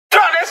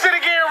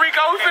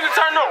go, we finna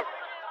turn up.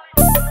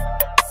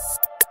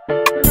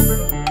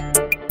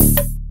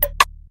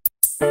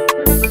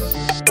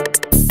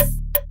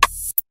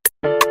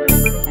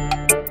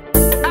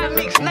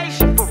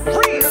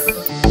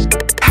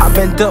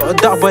 Been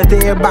ducked up, but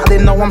everybody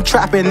know I'm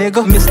trapping,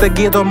 nigga. Mr.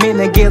 Get 'em in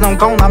and get 'em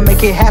gone, I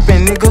make it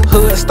happen, nigga.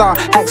 Hoodstar,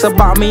 ask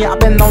about me, I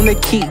been on the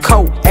keep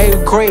code.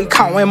 8th grade,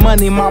 counting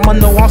money, mama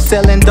know I'm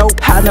selling dope.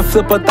 Had to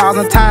flip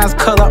 1,000 times,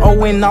 cut a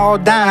O and all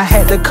down.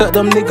 Had to cut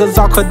them niggas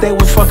off, cause they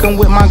was fucking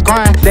with my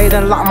grind. They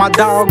done locked my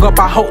dog up,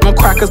 I hope them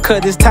crackers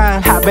cut his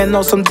time. I been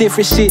on some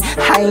different shit,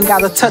 I ain't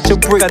gotta touch a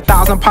brick.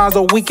 1,000 pounds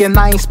a week and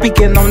I ain't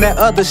speaking on that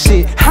other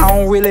shit. I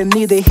don't really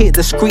need to hit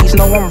the streets,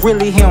 no, I'm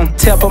really him.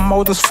 Tell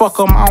promoters, fuck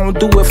 'em, I don't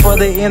do it for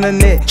the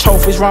internet.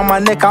 Trophies round my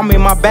neck, I'm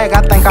in my bag,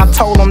 I think I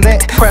told them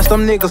that. Press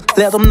them niggas,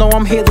 let them know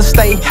I'm here to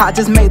stay. I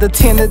just made a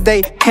 10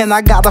 today, and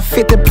I got a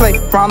 50 play.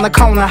 Round the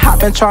corner, I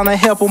been tryna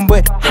help them,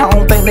 but I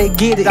don't think they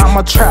get it. I'm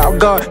a trap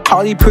god,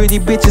 all these pretty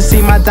bitches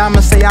see my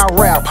diamonds, say I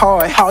rap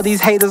hard. All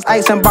these haters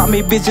asking about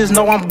me, bitches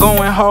know I'm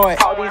going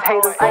hard. All these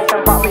haters asking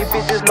about me,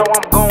 bitches know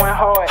I'm going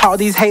hard. All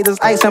these haters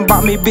asking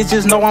about me,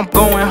 bitches know I'm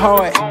going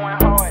hard.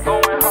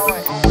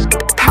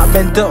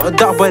 Been ducked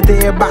up, but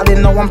everybody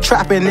know I'm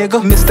trapping, nigga.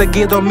 Mr.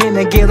 Get 'em in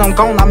and get 'em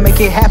gone, I make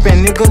it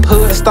happen, nigga.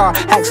 Hoodstar,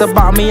 ask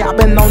about me, I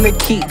been on the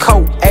keep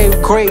code.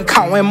 8th grade,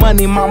 counting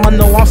money, mama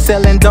know I'm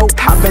selling dope.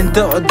 I been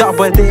ducked up,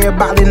 but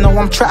everybody know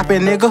I'm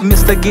trapping, nigga.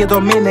 Mr. Get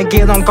 'em in and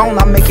get 'em gone,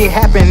 I make it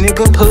happen,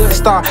 nigga.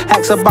 Hoodstar,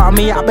 ask about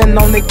me, I been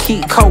on the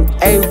keep code.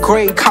 8th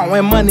grade,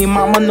 counting money,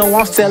 mama know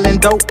I'm selling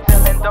dope.